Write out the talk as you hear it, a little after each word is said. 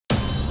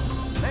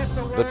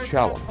The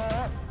challenge,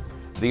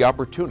 the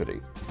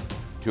opportunity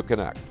to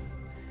connect.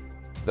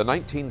 The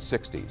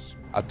 1960s,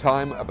 a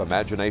time of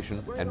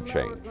imagination and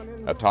change,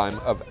 a time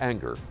of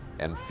anger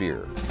and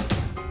fear.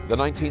 The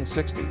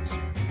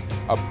 1960s,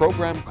 a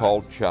program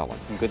called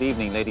Challenge. Good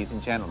evening, ladies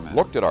and gentlemen.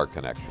 Looked at our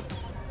connections,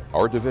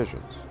 our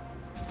divisions,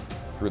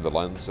 through the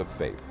lens of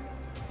faith.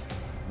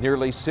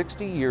 Nearly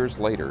 60 years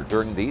later,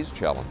 during these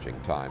challenging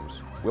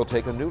times, we'll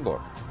take a new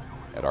look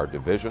at our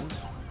divisions,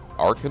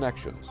 our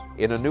connections,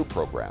 in a new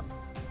program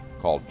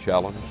called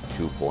Challenge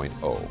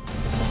 2.0.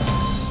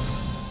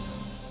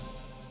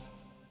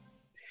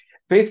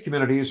 Faith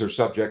communities are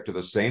subject to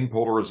the same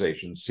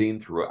polarization seen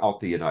throughout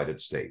the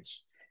United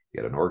States.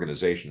 Yet an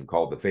organization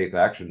called the Faith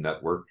Action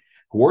Network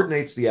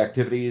coordinates the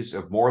activities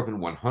of more than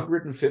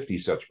 150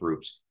 such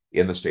groups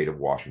in the state of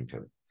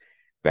Washington.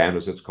 FAN,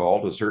 as it's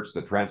called, asserts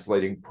that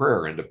translating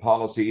prayer into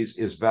policies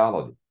is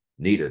valid,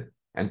 needed,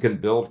 and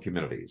can build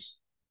communities.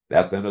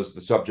 That then is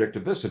the subject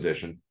of this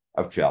edition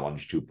of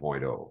Challenge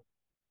 2.0.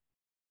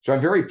 So I'm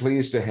very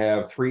pleased to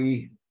have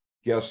three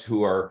guests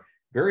who are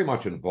very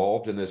much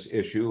involved in this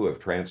issue of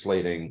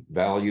translating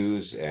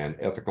values and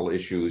ethical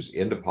issues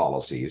into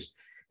policies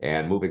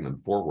and moving them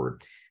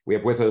forward. We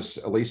have with us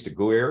Elise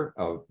DeGuyer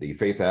of the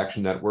Faith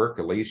Action Network.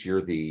 Elise,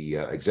 you're the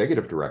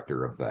executive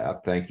director of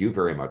that. Thank you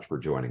very much for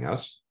joining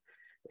us.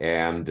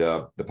 And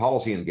the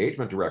policy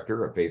engagement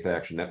director of Faith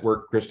Action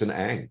Network, Kristen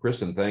Ang.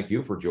 Kristen, thank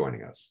you for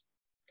joining us.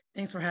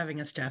 Thanks for having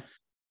us, Jeff.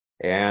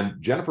 And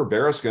Jennifer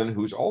Bereskin,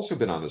 who's also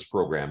been on this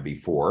program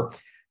before,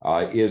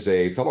 is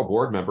a fellow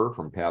board member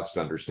from Paths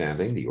to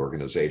Understanding, the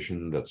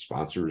organization that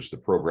sponsors the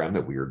program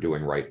that we are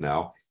doing right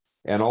now,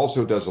 and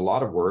also does a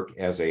lot of work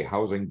as a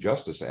housing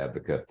justice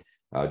advocate.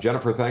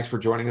 Jennifer, thanks for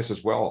joining us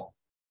as well.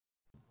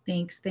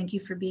 Thanks. Thank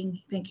you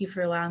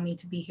for allowing me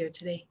to be here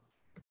today.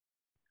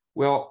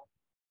 Well,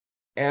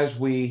 as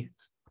we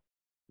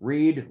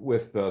read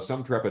with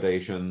some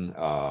trepidation,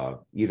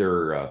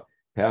 either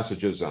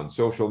passages on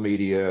social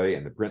media,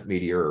 in the print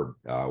media, or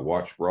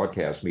watch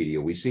broadcast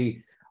media, we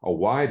see a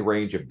wide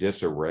range of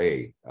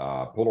disarray,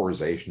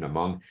 polarization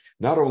among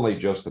not only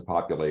just the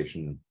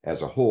population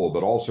as a whole,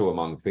 but also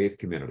among faith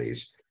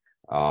communities.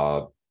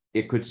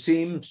 It could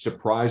seem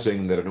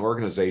surprising that an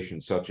organization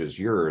such as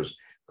yours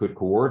could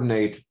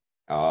coordinate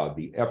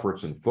the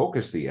efforts and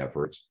focus the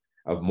efforts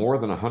of more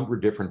than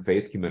 100 different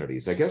faith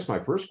communities. I guess my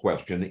first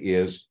question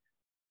is,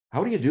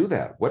 how do you do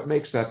that? What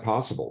makes that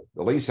possible?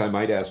 Elise, I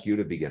might ask you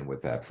to begin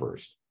with that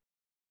first.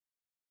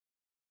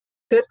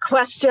 Good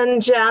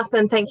question, Jeff,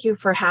 and thank you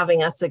for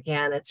having us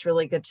again. It's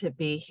really good to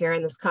be here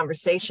in this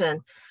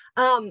conversation.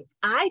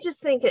 I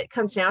just think it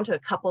comes down to a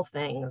couple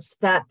things,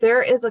 that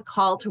there is a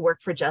call to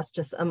work for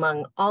justice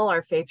among all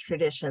our faith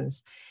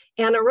traditions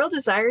and a real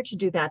desire to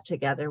do that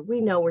together.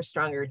 We know we're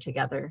stronger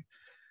together.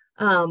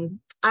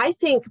 I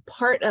think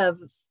part of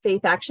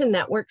Faith Action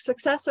Network's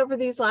success over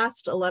these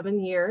last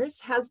 11 years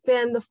has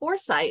been the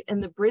foresight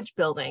and the bridge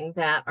building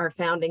that our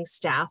founding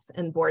staff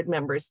and board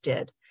members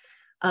did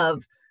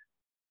of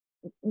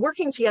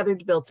working together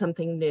to build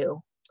something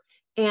new.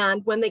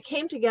 And when they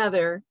came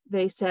together,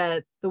 they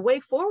said, the way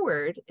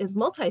forward is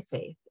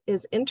multi-faith,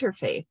 is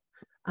interfaith.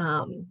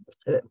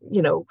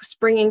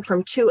 Springing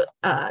from two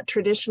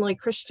traditionally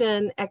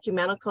Christian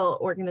ecumenical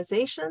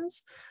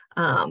organizations,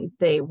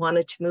 they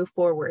wanted to move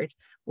forward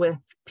with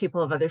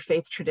people of other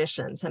faith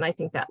traditions. And I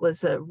think that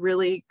was a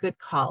really good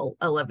call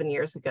 11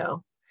 years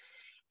ago.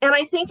 And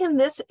I think in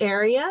this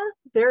area,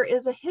 there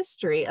is a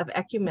history of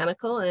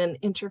ecumenical and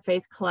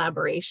interfaith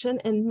collaboration.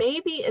 And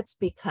maybe it's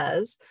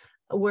because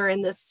we're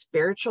in this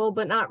spiritual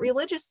but not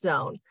religious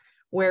zone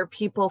where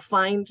people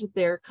find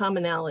their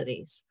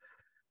commonalities.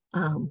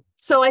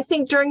 So I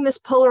think during this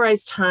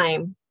polarized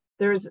time,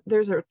 there's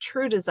a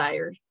true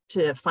desire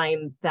to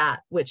find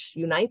that which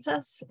unites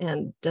us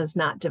and does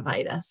not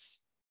divide us.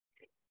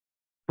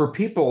 For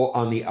people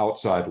on the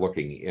outside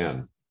looking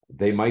in,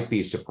 they might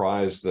be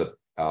surprised that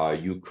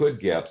you could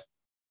get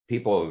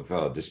people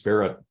of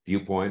disparate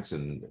viewpoints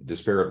and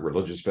disparate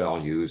religious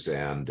values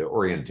and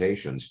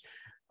orientations.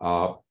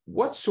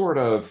 What sort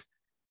of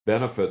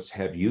benefits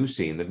have you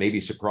seen that maybe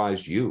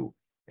surprised you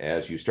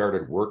as you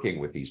started working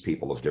with these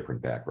people of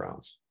different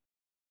backgrounds?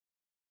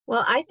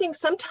 Well, I think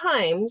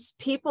sometimes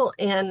people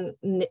in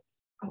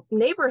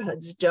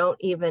neighborhoods don't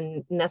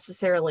even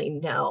necessarily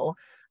know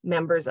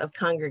members of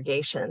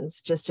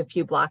congregations just a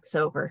few blocks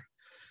over.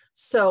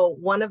 So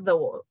one of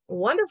the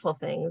wonderful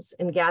things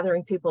in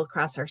gathering people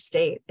across our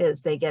state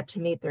is they get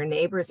to meet their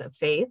neighbors of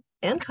faith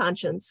and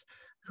conscience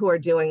who are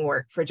doing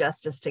work for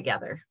justice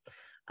together.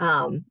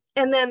 And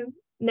then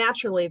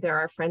naturally, there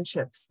are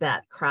friendships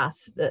that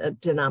cross the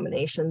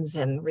denominations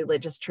and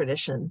religious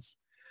traditions.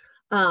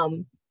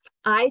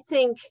 I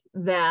think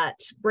that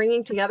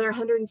bringing together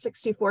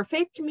 164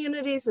 faith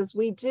communities as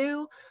we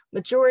do,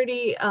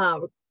 majority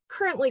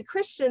currently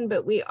Christian,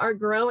 but we are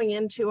growing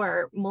into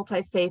our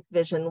multi-faith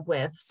vision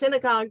with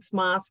synagogues,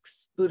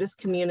 mosques, Buddhist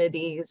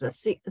communities, a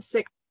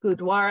Sikh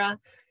Gurdwara,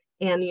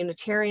 and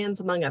Unitarians,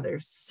 among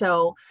others.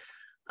 So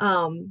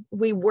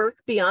we work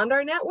beyond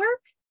our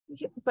network,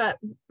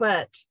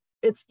 but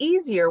it's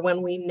easier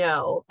when we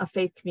know a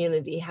faith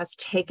community has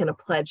taken a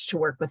pledge to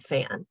work with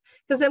FAN,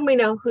 because then we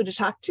know who to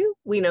talk to,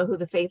 we know who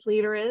the faith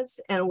leader is,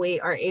 and we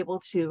are able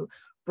to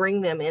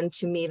bring them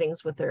into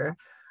meetings with their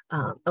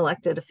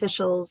elected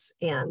officials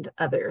and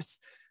others.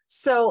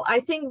 So I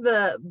think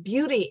the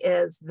beauty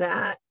is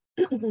that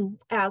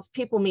as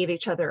people meet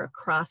each other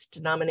across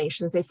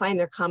denominations, they find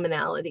their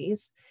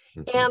commonalities,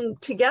 and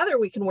together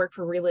we can work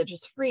for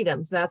religious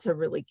freedoms. That's a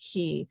really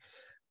key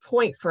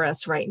point for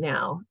us right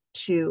now,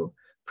 to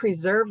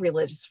preserve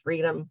religious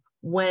freedom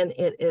when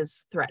it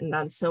is threatened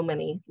on so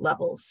many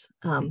levels,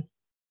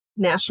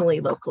 nationally,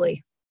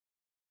 locally.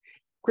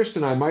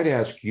 Kristen, I might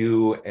ask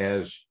you,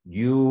 as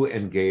you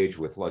engage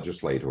with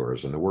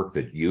legislators and the work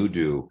that you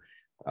do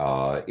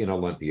in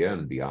Olympia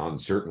and beyond,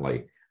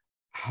 certainly,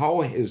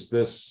 how is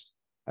this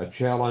a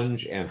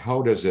challenge, and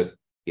how does it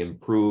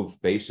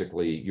improve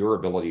basically your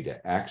ability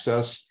to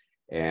access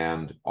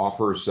and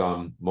offer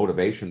some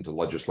motivation to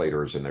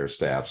legislators and their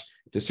staffs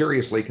to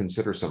seriously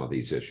consider some of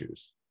these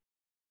issues?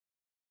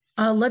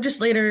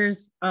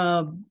 Legislators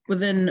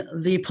within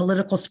the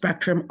political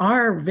spectrum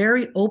are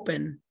very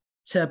open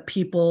to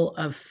people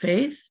of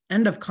faith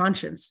and of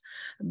conscience,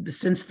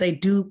 since they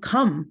do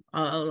come,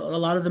 a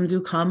lot of them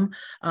do come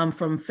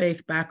from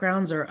faith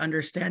backgrounds or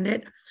understand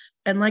it.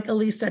 And like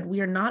Elise said,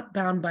 we are not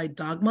bound by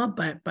dogma,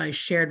 but by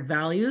shared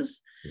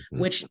values,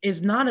 which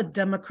is not a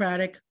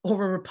Democratic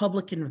or a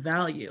Republican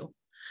value.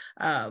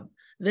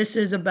 This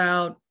is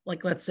about,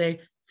 like, let's say,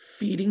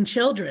 feeding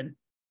children,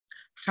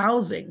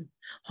 housing,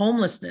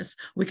 homelessness.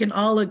 We can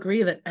all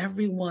agree that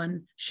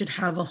everyone should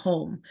have a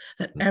home,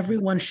 that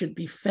everyone should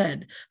be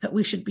fed, that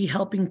we should be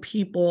helping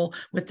people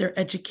with their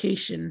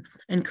education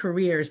and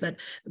careers, that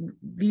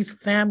these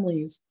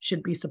families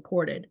should be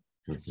supported.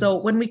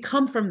 So when we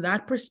come from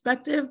that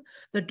perspective,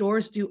 the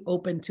doors do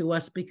open to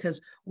us,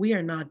 because we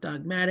are not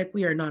dogmatic.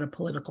 We are not a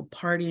political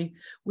party.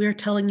 We are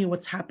telling you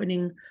what's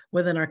happening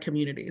within our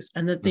communities,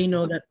 and that they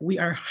know that we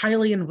are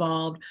highly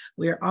involved.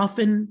 We are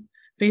often,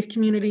 faith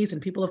communities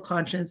and people of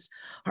conscience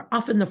are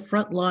often the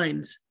front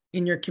lines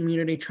in your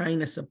community, trying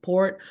to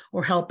support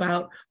or help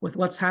out with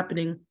what's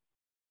happening,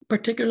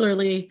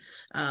 particularly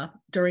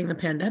during the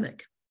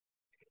pandemic.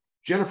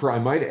 Jennifer, I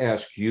might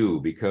ask you,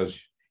 because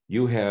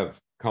you have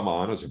come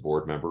on as a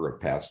board member of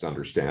Paths to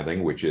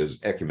Understanding, which is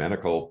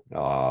ecumenical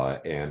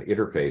and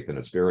interfaith in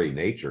its very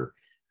nature.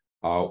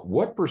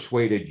 What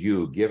persuaded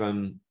you,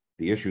 given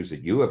the issues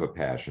that you have a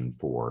passion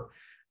for,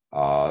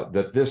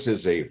 that this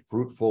is a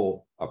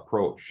fruitful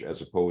approach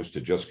as opposed to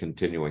just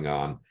continuing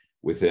on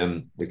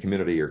within the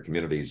community or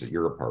communities that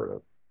you're a part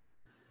of?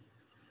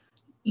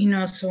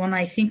 So when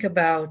I think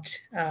about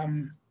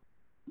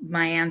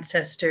my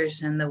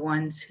ancestors and the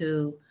ones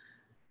who,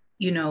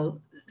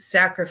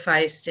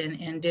 sacrificed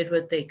and did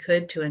what they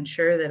could to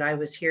ensure that I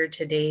was here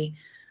today,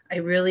 I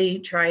really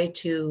try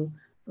to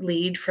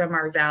lead from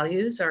our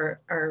values,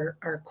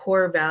 our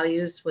core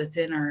values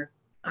within our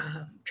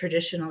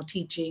traditional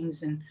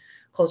teachings and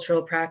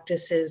cultural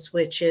practices,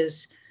 which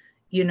is,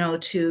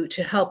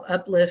 to help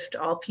uplift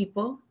all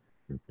people.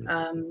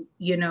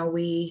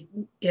 We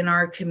in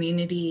our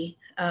community,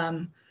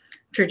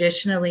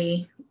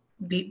 traditionally,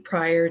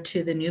 prior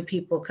to the new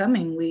people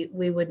coming,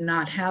 we would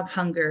not have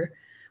hunger.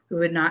 We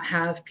would not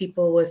have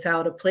people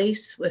without a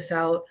place,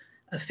 without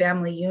a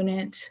family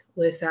unit,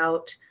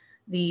 without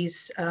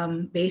these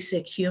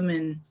basic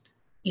human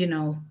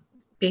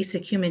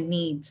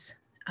needs,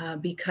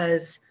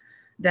 because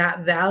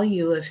that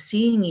value of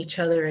seeing each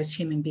other as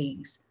human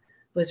beings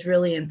was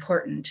really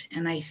important.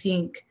 And I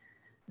think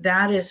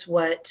that is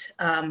what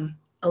a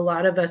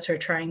lot of us are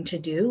trying to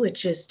do,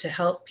 which is to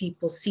help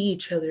people see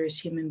each other as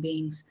human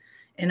beings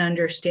and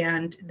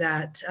understand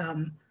that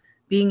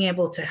being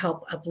able to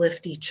help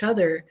uplift each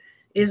other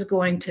is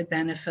going to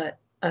benefit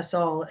us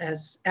all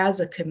as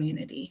a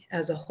community,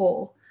 as a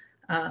whole.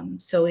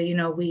 So,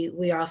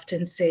 we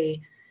often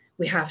say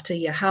we have to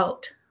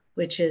yahout,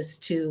 which is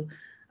to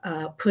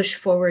push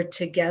forward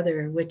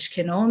together, which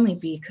can only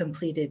be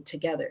completed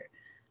together.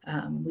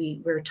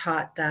 We're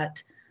taught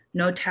that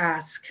no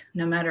task,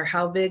 no matter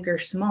how big or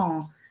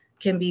small,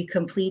 can be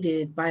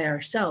completed by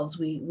ourselves.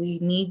 We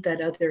need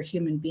that other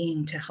human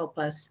being to help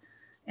us,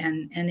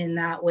 and in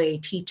that way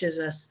teaches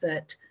us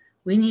that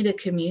we need a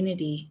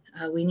community.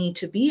 We need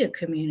to be a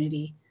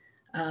community,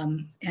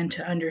 and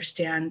to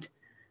understand,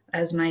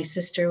 as my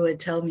sister would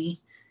tell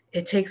me,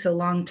 it takes a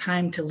long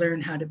time to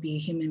learn how to be a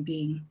human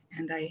being.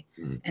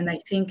 And I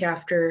think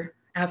after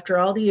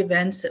all the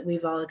events that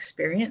we've all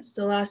experienced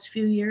the last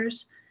few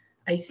years,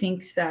 I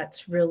think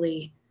that's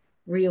really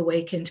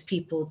reawakened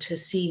people to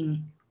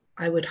seeing,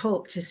 I would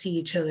hope, to see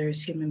each other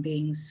as human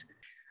beings.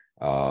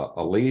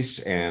 Elise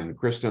and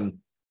Kristen,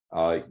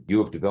 you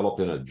have developed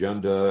an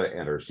agenda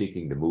and are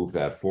seeking to move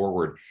that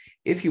forward.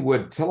 If you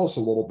would, tell us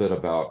a little bit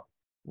about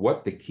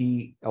what the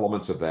key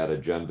elements of that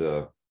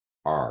agenda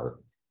are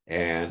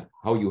and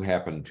how you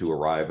happen to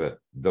arrive at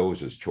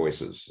those as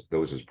choices,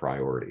 those as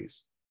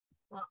priorities.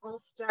 Well,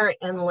 I'll start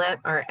and let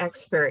our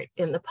expert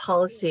in the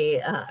policy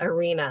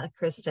arena,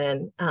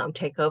 Kristen,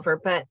 take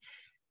over. But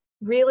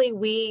really,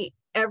 we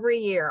every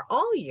year,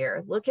 all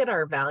year, look at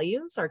our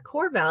values, our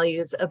core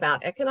values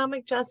about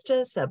economic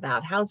justice,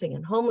 about housing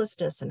and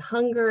homelessness and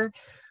hunger,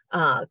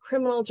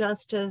 criminal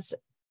justice,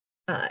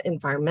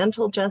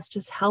 environmental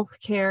justice,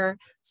 healthcare,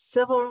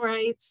 civil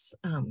rights,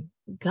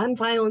 gun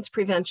violence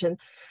prevention,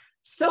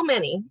 so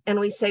many. And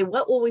we say,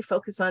 what will we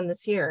focus on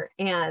this year?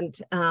 And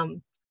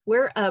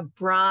we're a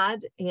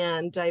broad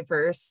and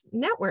diverse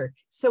network.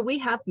 So we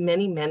have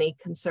many, many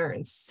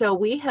concerns. So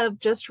we have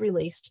just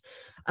released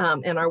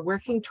and are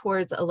working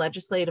towards a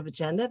legislative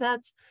agenda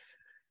that's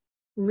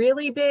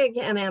really big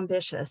and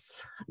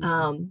ambitious,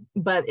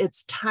 but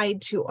it's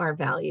tied to our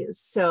values.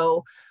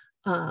 So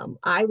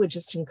I would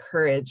just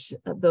encourage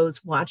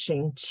those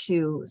watching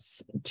to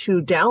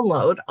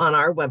download on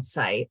our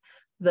website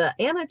the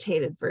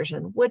annotated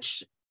version,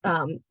 which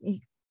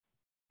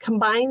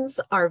combines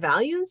our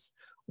values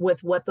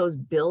with what those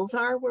bills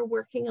are we're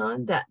working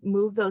on that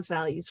move those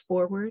values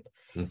forward,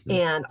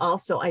 and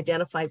also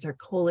identifies our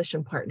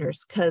coalition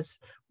partners, because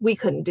we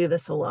couldn't do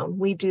this alone.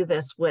 We do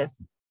this with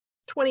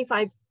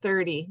 25,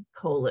 30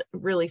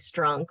 really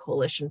strong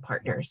coalition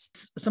partners.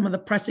 Some of the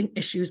pressing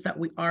issues that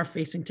we are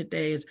facing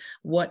today is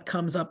what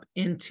comes up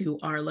into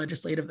our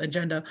legislative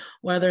agenda,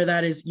 whether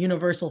that is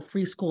universal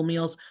free school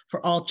meals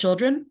for all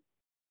children,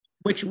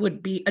 which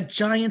would be a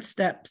giant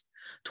step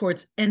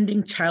towards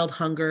ending child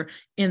hunger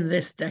in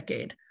this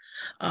decade,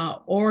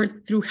 or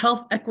through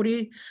Health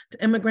Equity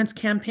to Immigrants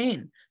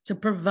campaign to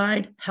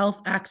provide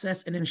health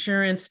access and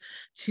insurance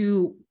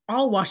to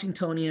all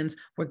Washingtonians,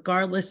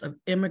 regardless of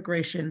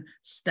immigration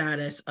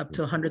status, up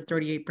to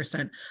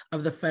 138%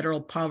 of the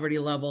federal poverty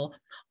level,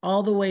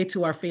 all the way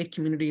to our faith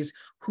communities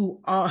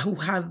who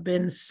have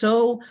been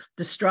so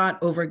distraught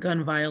over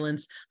gun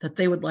violence that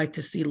they would like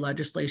to see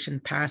legislation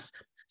pass,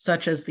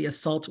 such as the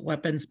assault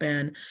weapons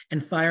ban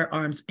and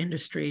firearms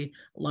industry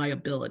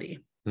liability.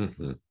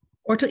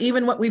 Or to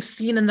even what we've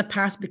seen in the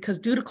past, because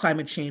due to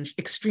climate change,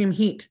 extreme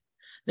heat,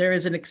 there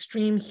is an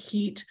extreme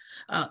heat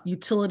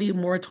utility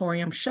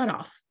moratorium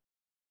shutoff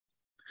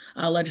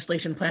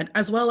legislation planned,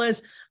 as well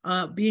as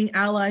being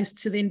allies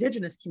to the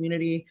Indigenous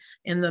community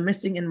in the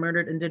Missing and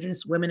Murdered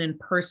Indigenous Women and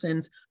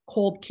Persons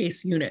Cold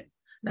Case Unit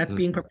that's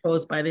being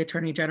proposed by the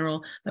Attorney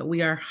General that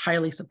we are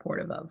highly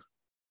supportive of.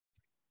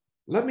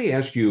 Let me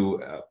ask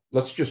you,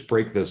 let's just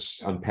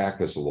unpack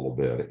this a little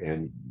bit.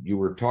 And you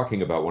were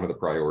talking about one of the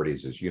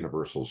priorities is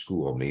universal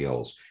school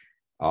meals.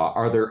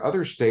 Are there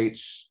other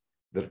states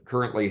that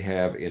currently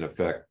have in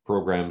effect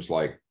programs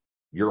like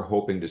you're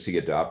hoping to see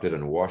adopted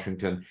in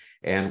Washington?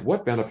 And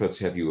what benefits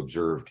have you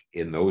observed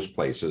in those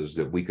places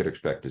that we could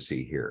expect to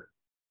see here?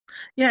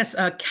 Yes,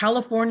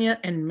 California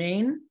and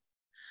Maine.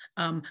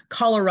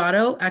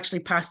 Colorado actually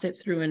passed it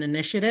through an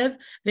initiative.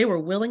 They were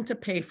willing to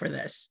pay for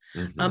this.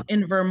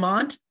 In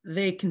Vermont,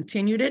 they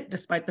continued it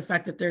despite the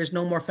fact that there's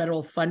no more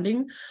federal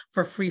funding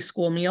for free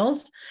school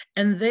meals.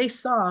 And they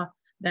saw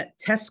that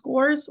test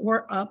scores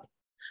were up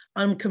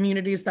on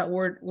communities that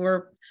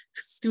were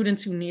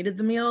students who needed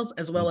the meals,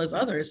 as well as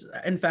others,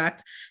 in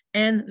fact,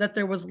 and that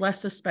there was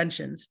less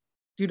suspensions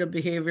due to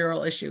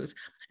behavioral issues.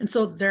 And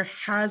so there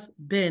has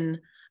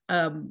been,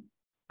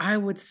 I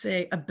would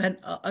say, an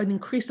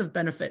increase of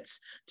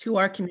benefits to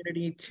our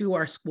community, to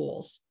our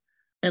schools,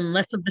 and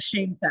less of the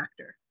shame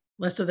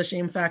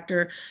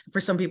factor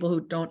for some people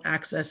who don't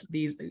access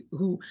these,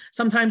 who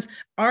sometimes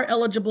are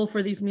eligible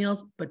for these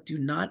meals, but do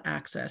not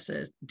access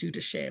it due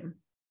to shame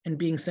and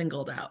being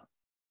singled out.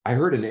 I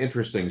heard an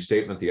interesting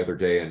statement the other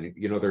day, and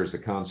there's the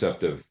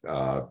concept of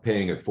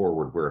paying it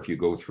forward, where if you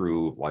go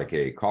through like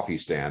a coffee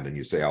stand and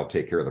you say, I'll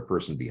take care of the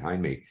person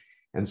behind me.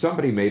 And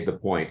somebody made the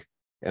point,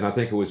 and I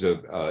think it was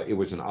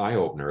an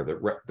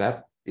eye-opener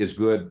that is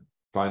good,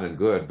 fine and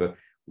good, but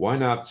why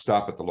not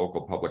stop at the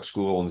local public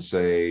school and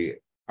say,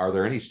 are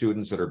there any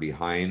students that are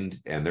behind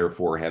and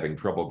therefore having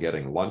trouble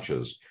getting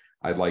lunches?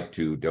 I'd like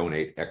to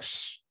donate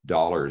X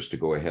dollars to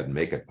go ahead and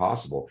make it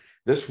possible.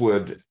 This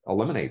would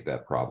eliminate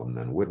that problem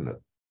then, wouldn't it?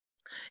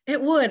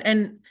 It would,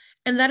 and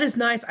that is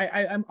nice.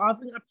 I'm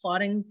often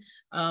applauding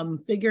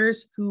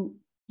figures who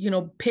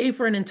pay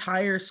for an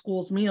entire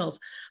school's meals,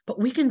 but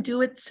we can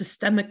do it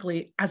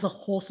systemically as a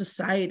whole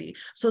society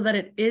so that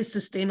it is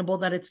sustainable,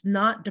 that it's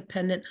not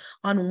dependent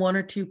on one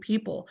or two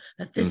people,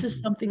 that this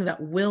is something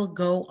that will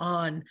go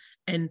on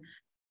and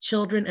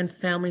children and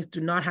families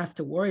do not have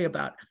to worry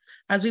about.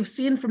 As we've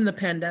seen from the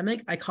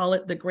pandemic, I call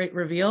it the Great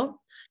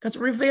Reveal, because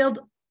it revealed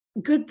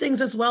good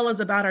things as well as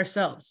about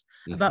ourselves,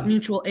 about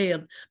mutual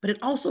aid, but it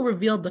also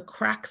revealed the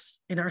cracks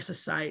in our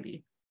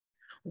society,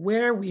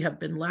 where we have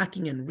been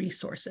lacking in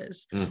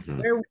resources,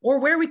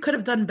 where we could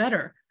have done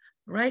better.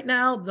 Right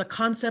now, the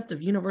concept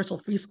of universal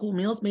free school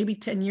meals, maybe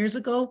 10 years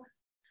ago,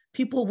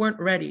 people weren't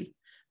ready.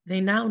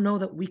 They now know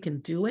that we can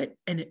do it,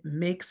 and it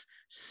makes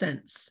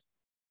sense.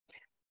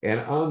 And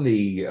on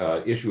the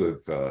issue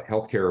of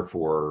healthcare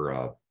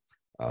for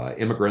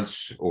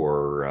immigrants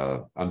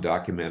or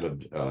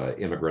undocumented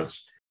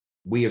immigrants,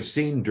 we have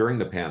seen during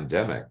the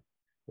pandemic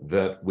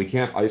that we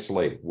can't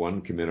isolate one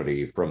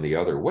community from the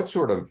other. What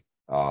sort of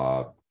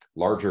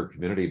larger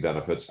community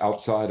benefits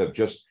outside of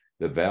just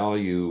the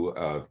value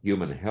of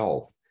human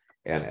health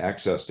and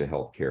access to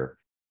health care.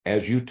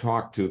 As you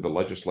talk to the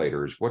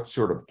legislators, what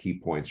sort of key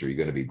points are you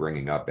going to be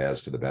bringing up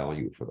as to the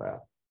value for that?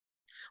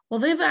 Well,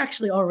 they've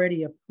actually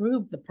already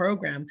approved the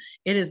program.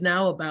 It is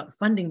now about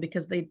funding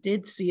because they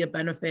did see a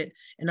benefit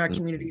in our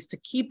communities to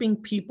keeping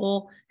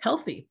people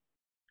healthy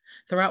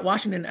throughout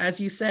Washington. As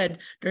you said,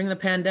 during the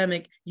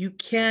pandemic, you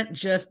can't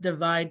just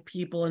divide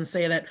people and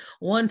say that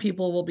one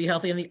people will be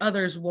healthy and the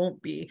others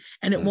won't be,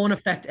 and it won't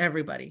affect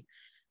everybody.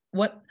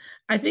 What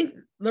I think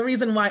the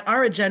reason why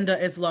our agenda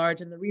is large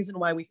and the reason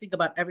why we think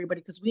about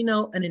everybody, because we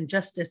know an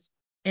injustice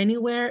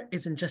anywhere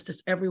is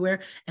injustice everywhere,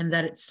 and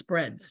that it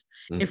spreads.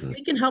 If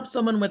we can help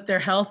someone with their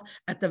health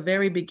at the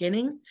very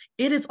beginning,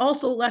 it is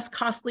also less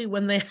costly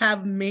when they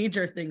have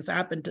major things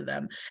happen to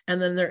them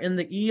and then they're in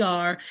the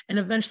ER and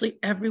eventually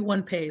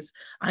everyone pays.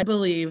 I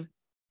believe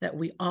that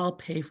we all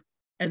pay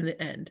in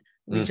the end.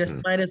 We just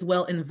might as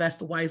well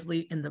invest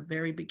wisely in the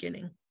very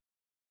beginning.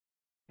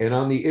 And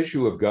on the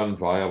issue of gun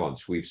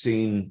violence, we've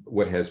seen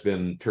what has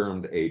been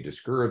termed a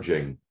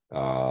discouraging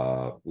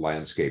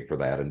landscape for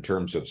that in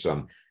terms of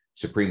some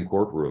Supreme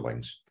Court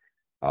rulings.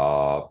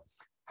 How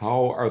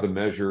are the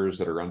measures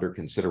that are under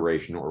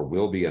consideration or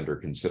will be under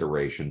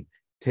consideration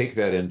take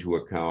that into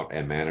account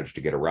and manage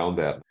to get around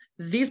that?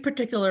 These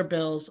particular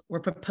bills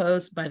were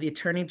proposed by the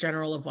Attorney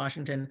General of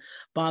Washington,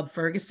 Bob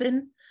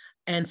Ferguson,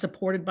 and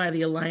supported by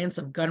the Alliance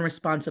of Gun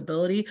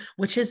Responsibility,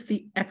 which is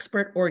the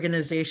expert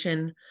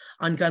organization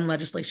on gun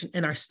legislation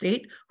in our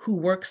state who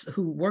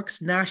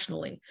works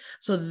nationally.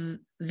 So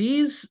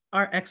these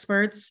are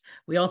experts.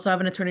 We also have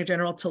an attorney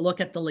general to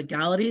look at the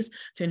legalities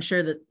to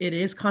ensure that it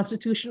is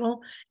constitutional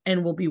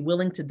and will be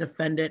willing to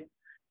defend it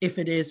if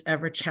it is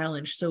ever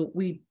challenged. So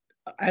we,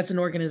 as an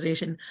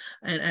organization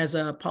and as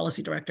a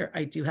policy director,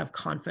 I do have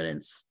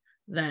confidence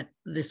that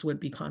this would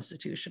be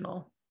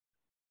constitutional.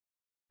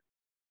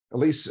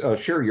 Elise,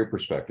 share your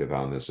perspective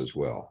on this as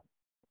well.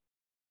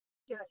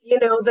 Yeah,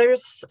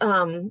 there's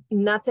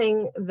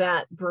nothing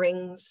that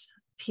brings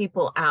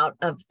people out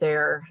of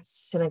their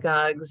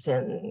synagogues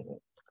and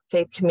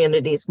faith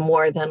communities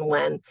more than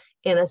when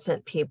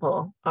innocent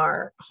people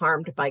are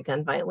harmed by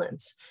gun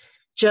violence.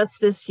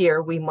 Just this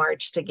year, we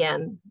marched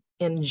again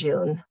in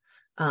June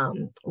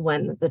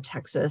when the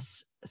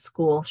Texas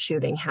school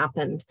shooting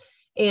happened.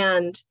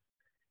 And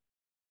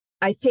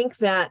I think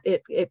that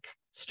it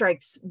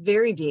strikes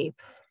very deep.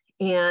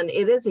 And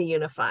it is a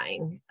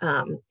unifying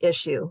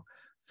issue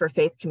for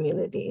faith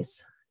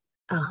communities.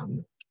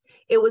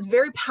 It was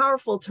very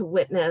powerful to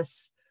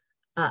witness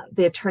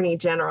the Attorney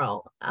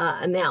General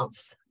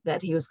announce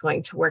that he was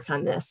going to work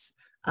on this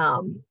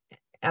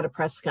at a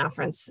press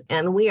conference.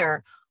 And we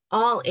are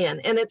all in.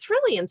 And it's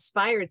really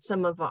inspired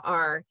some of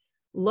our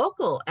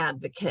local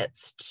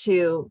advocates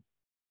to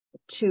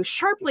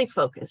sharply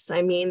focus.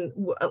 I mean,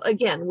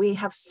 again, we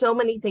have so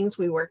many things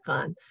we work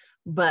on.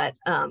 But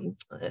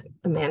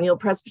Emmanuel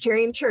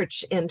Presbyterian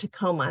Church in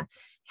Tacoma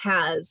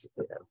has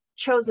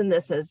chosen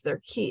this as their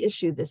key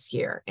issue this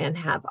year and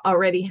have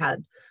already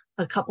had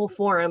a couple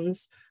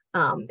forums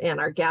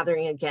and are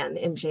gathering again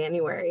in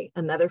January,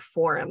 another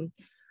forum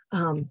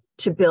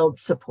to build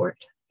support,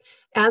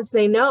 as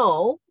they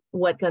know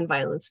what gun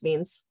violence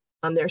means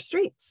on their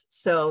streets.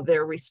 So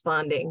they're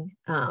responding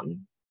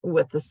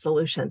with the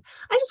solution.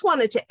 I just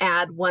wanted to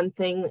add one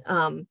thing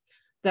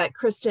that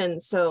Kristen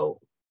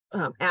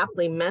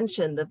aptly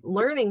mentioned, the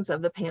learnings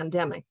of the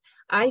pandemic.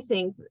 I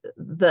think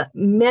the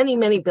many,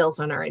 many bills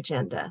on our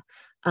agenda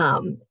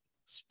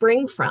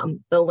spring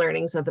from the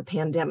learnings of the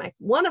pandemic.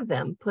 One of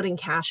them, putting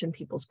cash in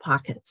people's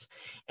pockets,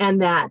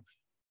 and that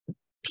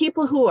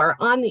people who are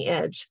on the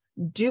edge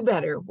do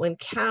better when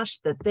cash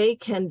that they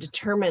can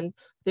determine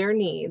their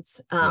needs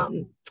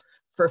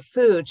for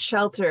food,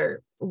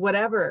 shelter,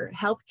 whatever,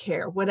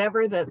 healthcare,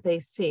 whatever that they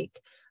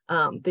seek.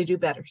 They do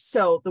better.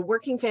 So the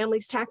Working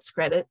Families Tax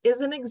Credit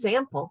is an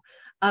example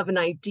of an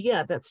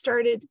idea that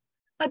started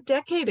a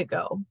decade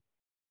ago,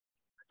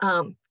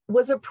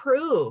 was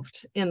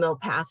approved in the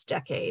past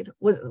decade,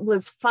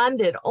 was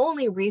funded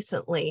only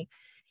recently,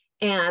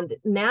 and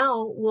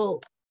now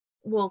will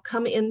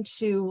come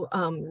into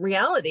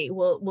reality,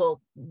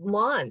 will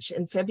launch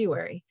in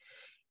February.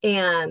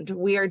 And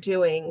we are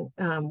doing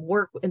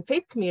work in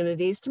faith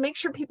communities to make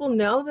sure people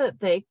know that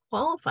they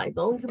qualify,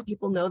 low-income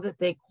people know that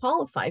they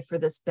qualify for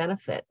this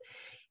benefit.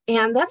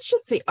 And that's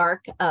just the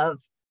arc of,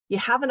 you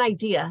have an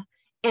idea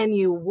and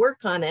you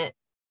work on it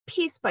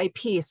piece by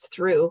piece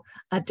through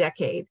a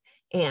decade,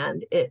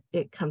 and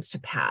it comes to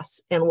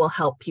pass and will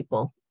help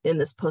people in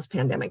this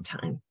post-pandemic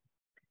time.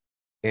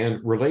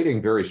 And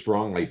relating very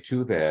strongly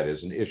to that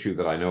is an issue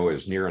that I know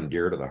is near and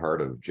dear to the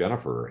heart of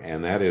Jennifer,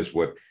 and that is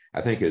what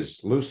I think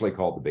is loosely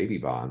called the baby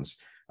bonds,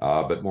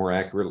 but more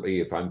accurately,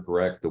 if I'm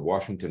correct, the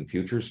Washington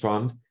Futures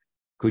Fund.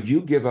 Could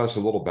you give us a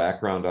little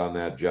background on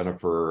that,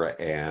 Jennifer,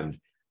 and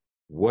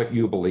what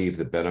you believe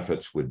the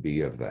benefits would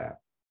be of that?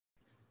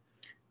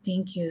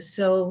 Thank you.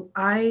 So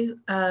I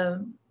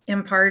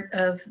was part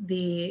of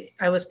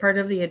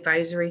the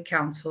advisory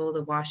council,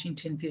 the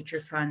Washington Future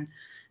Fund,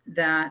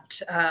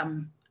 that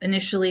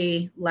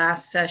initially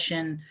last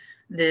session,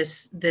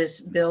 this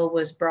bill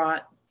was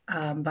brought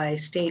by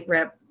State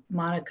Rep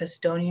Monica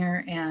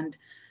Stonier and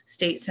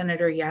State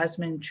Senator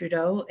Yasmin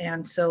Trudeau.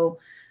 And so,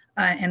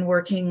 and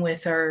working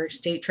with our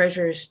state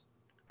treasurer's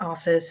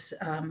office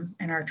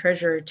and our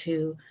treasurer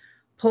to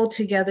pull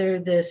together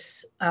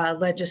this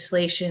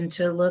legislation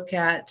to look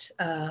at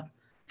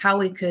how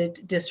we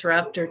could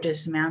disrupt or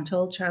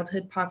dismantle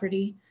childhood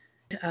poverty.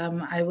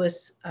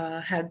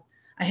 I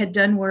had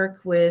done work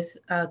with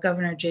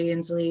Governor Jay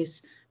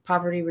Inslee's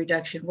poverty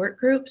reduction work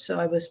group. So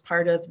I was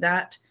part of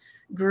that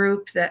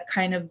group that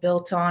kind of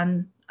built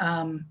on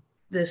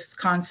this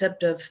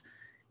concept of,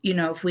 you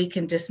know, if we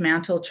can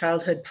dismantle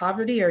childhood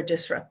poverty or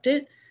disrupt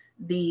it,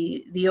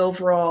 the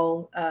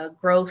overall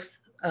growth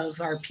of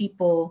our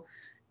people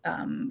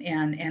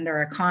and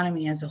our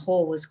economy as a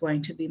whole was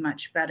going to be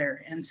much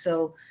better. And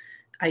so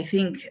I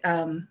think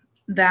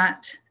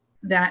that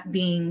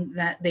being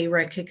that they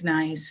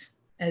recognize,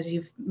 as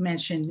you've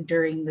mentioned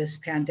during this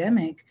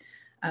pandemic,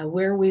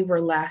 where we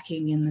were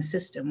lacking in the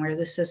system, where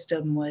the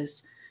system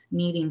was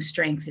needing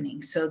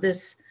strengthening. So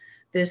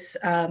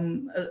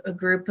a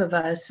group of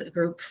us, in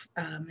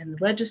the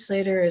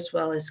legislature as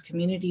well as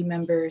community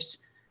members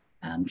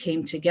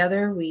came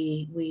together.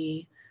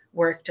 We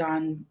worked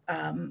on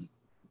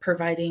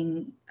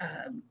providing,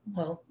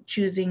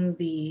 choosing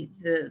the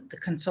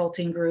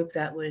consulting group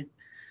that would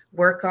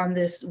work on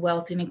this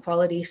wealth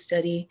inequality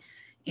study.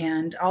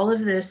 And all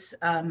of this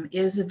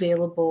is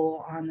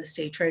available on the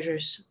state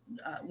treasurer's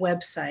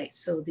website.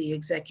 So the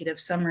executive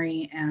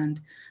summary and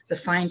the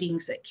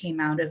findings that came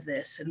out of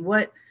this. And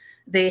what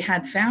they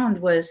had found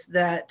was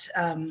that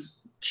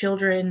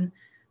children,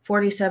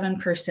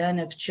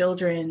 47% of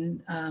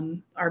children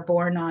are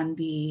born on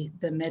the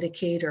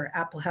Medicaid or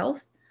Apple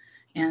Health.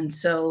 And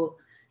so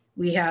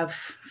we have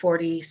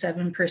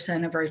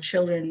 47% of our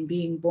children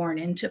being born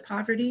into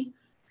poverty.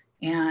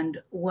 And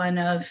one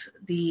of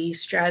the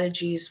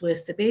strategies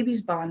with the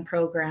Babies Bond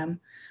program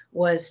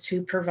was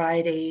to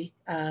provide a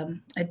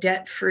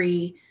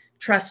debt-free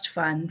trust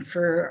fund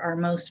for our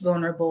most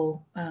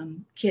vulnerable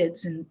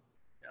kids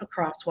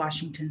across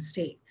Washington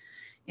state.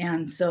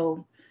 And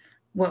so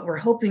what we're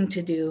hoping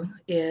to do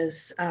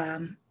is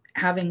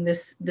having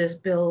this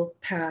bill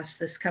pass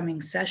this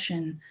coming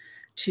session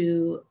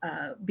to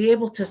be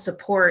able to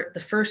support, the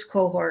first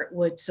cohort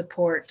would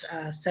support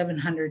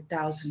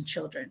 700,000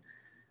 children.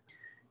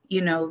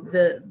 You know,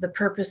 the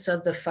purpose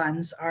of the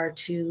funds are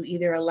to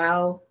either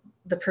allow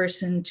the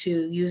person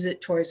to use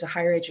it towards a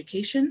higher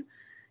education.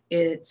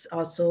 It's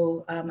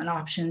also an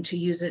option to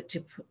use it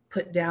to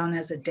put down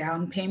as a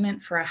down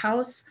payment for a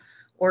house,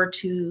 or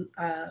to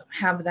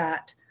have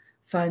that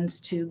funds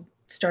to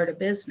start a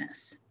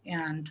business.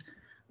 And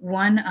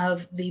one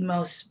of the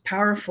most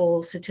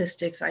powerful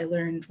statistics I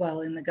learned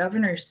while in the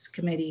governor's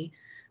committee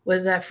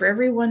was that for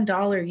every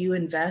 $1 you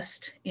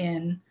invest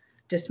in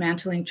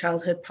dismantling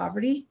childhood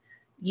poverty,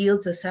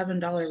 yields a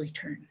 $7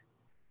 return.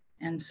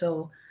 And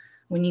so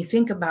when you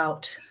think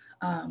about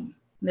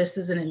this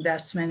is an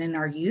investment in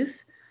our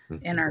youth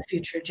and our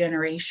future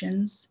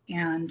generations.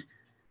 And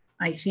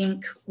I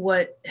think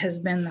what has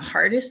been the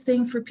hardest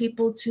thing for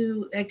people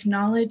to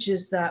acknowledge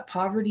is that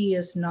poverty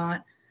is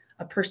not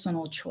a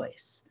personal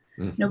choice.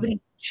 Nobody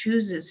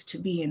chooses to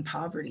be in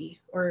poverty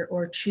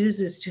or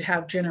chooses to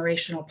have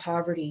generational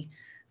poverty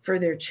for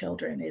their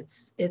children.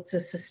 It's a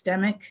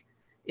systemic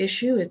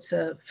issue. It's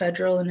a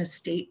federal and a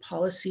state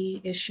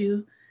policy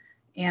issue.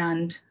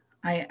 And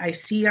I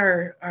see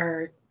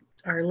our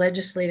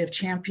legislative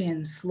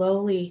champions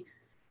slowly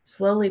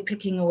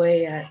picking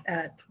away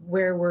at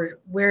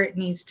where it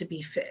needs to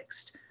be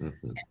fixed,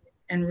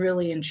 and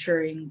really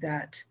ensuring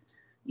that,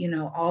 you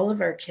know, all of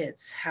our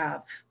kids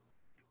have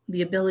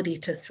the ability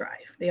to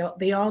thrive.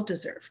 They all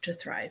deserve to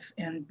thrive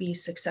and be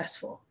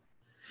successful.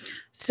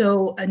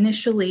 So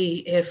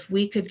initially, if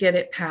we could get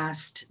it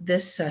passed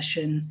this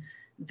session,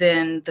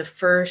 then the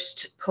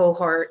first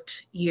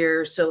cohort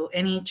year, so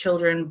any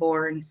children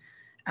born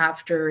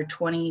after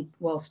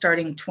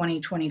starting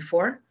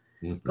 2024,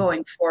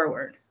 going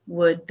forward,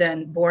 would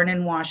then, born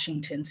in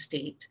Washington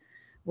state,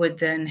 would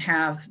then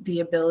have the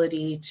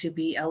ability to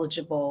be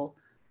eligible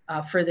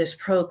for this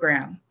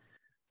program.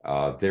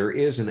 There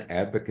is an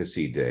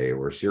advocacy day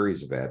or a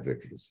series of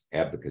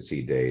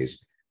advocacy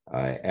days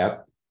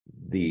at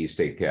the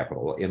state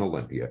capitol in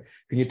Olympia.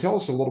 Can you tell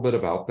us a little bit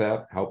about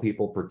that, how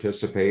people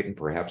participate, and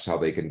perhaps how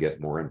they can get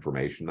more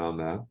information on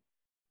that?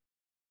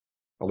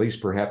 Elise,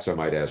 perhaps I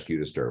might ask you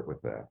to start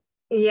with that.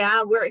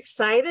 Yeah, we're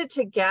excited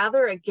to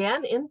gather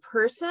again in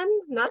person,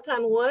 knock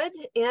on wood,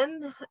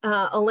 in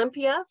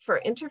Olympia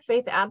for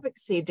Interfaith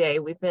Advocacy Day.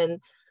 We've been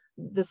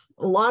this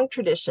long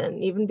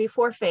tradition, even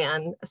before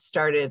FAN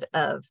started,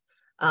 of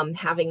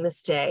having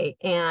this day.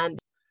 And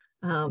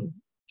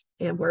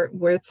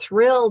we're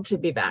thrilled to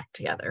be back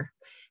together.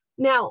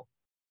 Now,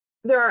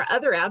 there are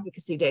other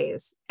advocacy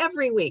days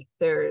every week.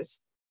 There's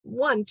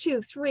 1,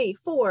 2, 3,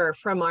 4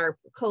 from our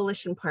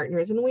coalition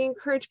partners, and we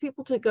encourage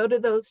people to go to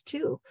those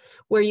too,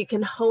 where you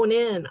can hone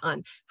in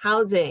on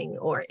housing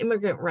or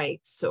immigrant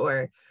rights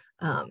or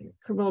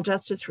criminal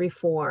justice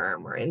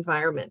reform or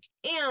environment,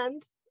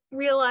 and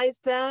realize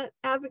that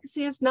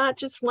advocacy is not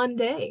just one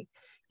day.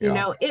 You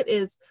know, it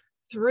is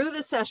through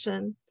the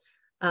session,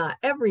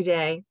 every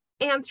day,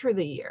 and through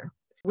the year.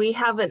 We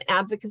have an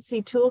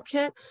advocacy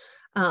toolkit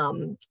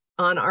on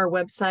our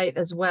website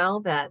as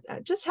well that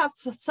just have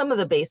some of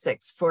the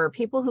basics for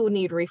people who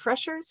need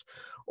refreshers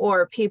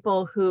or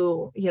people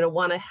who, you know,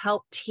 want to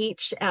help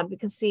teach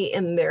advocacy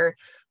in their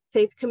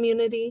faith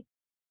community.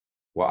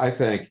 Well, I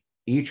thank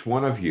each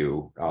one of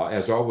you.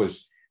 As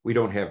always, we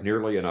don't have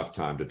nearly enough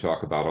time to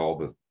talk about all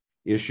the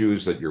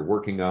issues that you're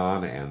working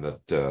on and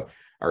that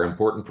are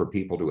important for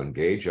people to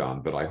engage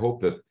on. But I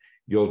hope that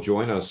you'll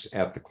join us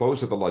at the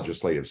close of the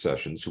legislative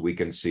session so we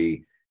can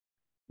see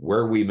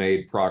where we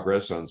made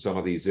progress on some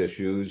of these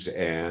issues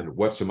and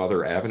what some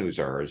other avenues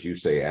are. As you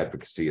say,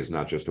 advocacy is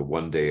not just a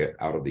one-day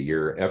out of the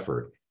year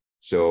effort.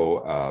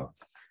 So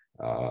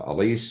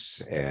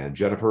Elise and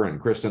Jennifer and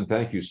Kristen,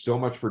 thank you so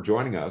much for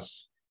joining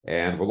us.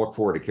 And we'll look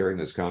forward to carrying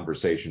this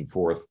conversation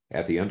forth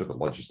at the end of the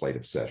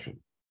legislative session.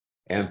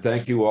 And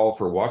thank you all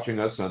for watching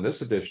us on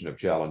this edition of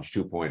Challenge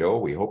 2.0.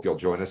 We hope you'll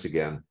join us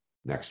again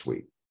next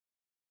week.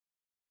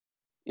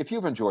 If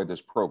you've enjoyed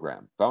this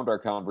program, found our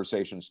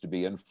conversations to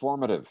be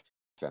informative,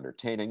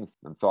 entertaining,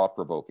 and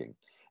thought-provoking,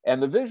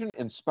 and the vision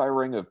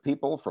inspiring of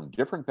people from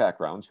different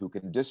backgrounds who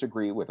can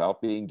disagree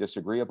without being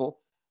disagreeable,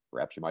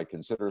 perhaps you might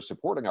consider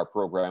supporting our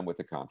program with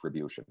a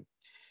contribution.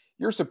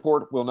 Your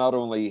support will not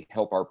only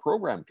help our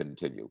program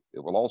continue,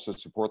 it will also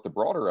support the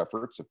broader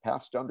efforts of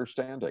Paths to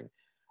Understanding,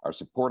 our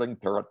supporting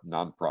parent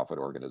nonprofit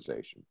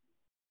organization.